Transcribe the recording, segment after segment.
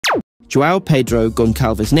João Pedro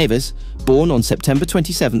Goncalves Neves, born on September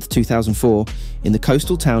 27, 2004, in the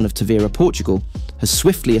coastal town of Tavira, Portugal, has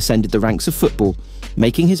swiftly ascended the ranks of football,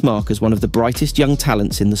 making his mark as one of the brightest young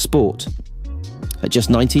talents in the sport. At just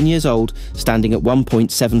 19 years old, standing at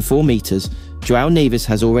 1.74 metres, João Neves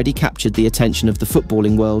has already captured the attention of the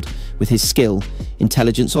footballing world with his skill,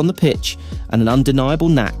 intelligence on the pitch, and an undeniable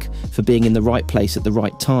knack for being in the right place at the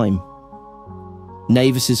right time.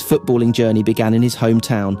 Neves' footballing journey began in his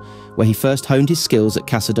hometown, where he first honed his skills at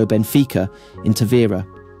Casa do Benfica in Tavira.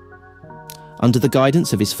 Under the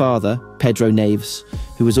guidance of his father, Pedro Neves,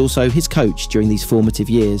 who was also his coach during these formative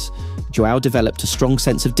years, João developed a strong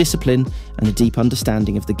sense of discipline and a deep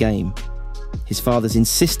understanding of the game. His father's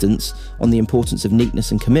insistence on the importance of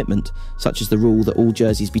neatness and commitment, such as the rule that all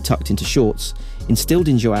jerseys be tucked into shorts, instilled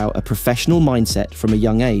in João a professional mindset from a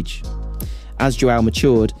young age. As João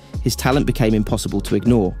matured, his talent became impossible to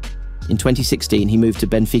ignore. In 2016, he moved to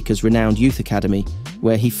Benfica's renowned youth academy,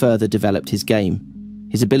 where he further developed his game.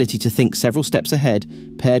 His ability to think several steps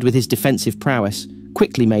ahead, paired with his defensive prowess,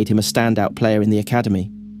 quickly made him a standout player in the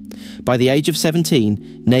academy. By the age of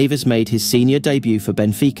 17, Neves made his senior debut for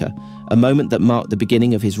Benfica, a moment that marked the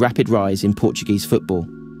beginning of his rapid rise in Portuguese football.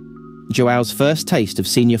 João's first taste of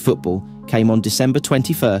senior football came on December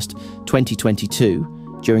 21,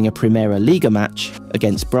 2022, during a Primeira Liga match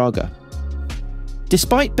against Braga.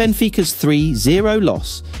 Despite Benfica's 3-0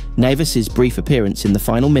 loss, Neves' brief appearance in the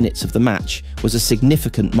final minutes of the match was a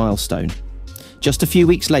significant milestone. Just a few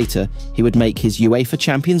weeks later, he would make his UEFA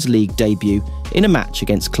Champions League debut in a match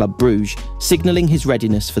against Club Brugge, signalling his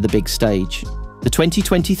readiness for the big stage. The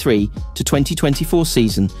 2023 to 2024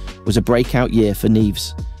 season was a breakout year for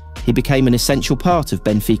Neves. He became an essential part of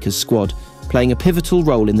Benfica's squad, playing a pivotal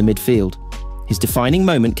role in the midfield. His defining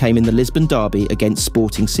moment came in the Lisbon derby against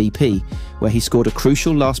Sporting CP, where he scored a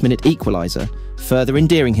crucial last-minute equaliser, further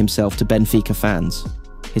endearing himself to Benfica fans.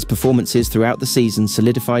 His performances throughout the season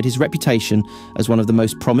solidified his reputation as one of the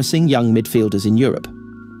most promising young midfielders in Europe.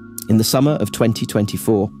 In the summer of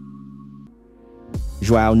 2024,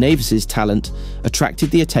 João Neves' talent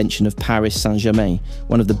attracted the attention of Paris Saint-Germain,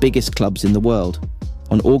 one of the biggest clubs in the world.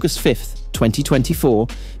 On August 5th, 2024,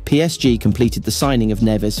 PSG completed the signing of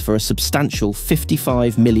Neves for a substantial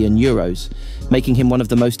 €55 million, making him one of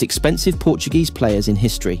the most expensive Portuguese players in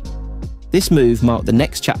history. This move marked the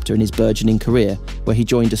next chapter in his burgeoning career, where he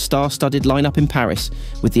joined a star-studded lineup in Paris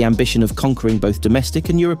with the ambition of conquering both domestic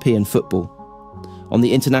and European football. On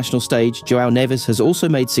the international stage, João Neves has also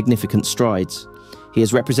made significant strides. He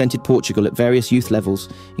has represented Portugal at various youth levels,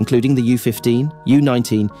 including the U15,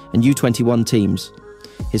 U19 and U21 teams.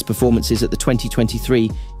 His performances at the 2023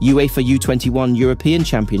 UEFA U21 European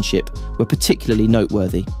Championship were particularly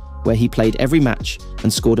noteworthy, where he played every match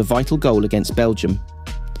and scored a vital goal against Belgium.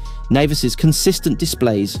 Neves' consistent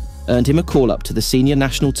displays earned him a call-up to the senior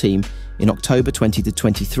national team in October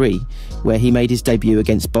 2023, where he made his debut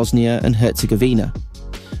against Bosnia and Herzegovina.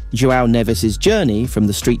 João Neves' journey from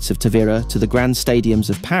the streets of Tavira to the grand stadiums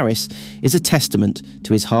of Paris is a testament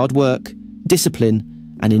to his hard work, discipline,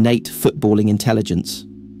 and innate footballing intelligence.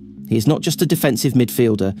 He is not just a defensive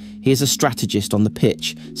midfielder, he is a strategist on the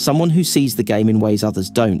pitch, someone who sees the game in ways others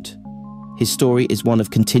don't. His story is one of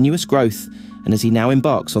continuous growth, and as he now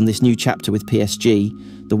embarks on this new chapter with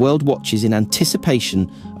PSG, the world watches in anticipation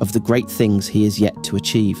of the great things he is yet to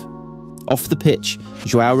achieve. Off the pitch,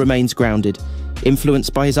 João remains grounded,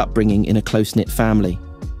 influenced by his upbringing in a close-knit family.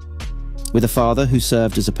 With a father who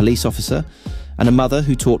served as a police officer and a mother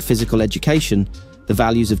who taught physical education, the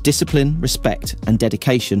values of discipline, respect, and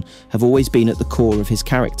dedication have always been at the core of his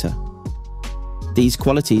character. These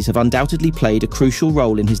qualities have undoubtedly played a crucial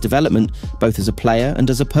role in his development, both as a player and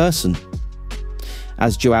as a person.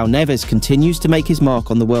 As João Neves continues to make his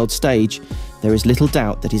mark on the world stage, there is little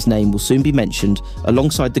doubt that his name will soon be mentioned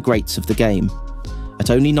alongside the greats of the game. At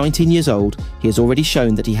only 19 years old, he has already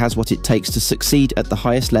shown that he has what it takes to succeed at the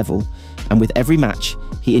highest level, and with every match,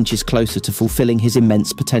 he inches closer to fulfilling his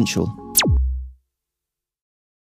immense potential.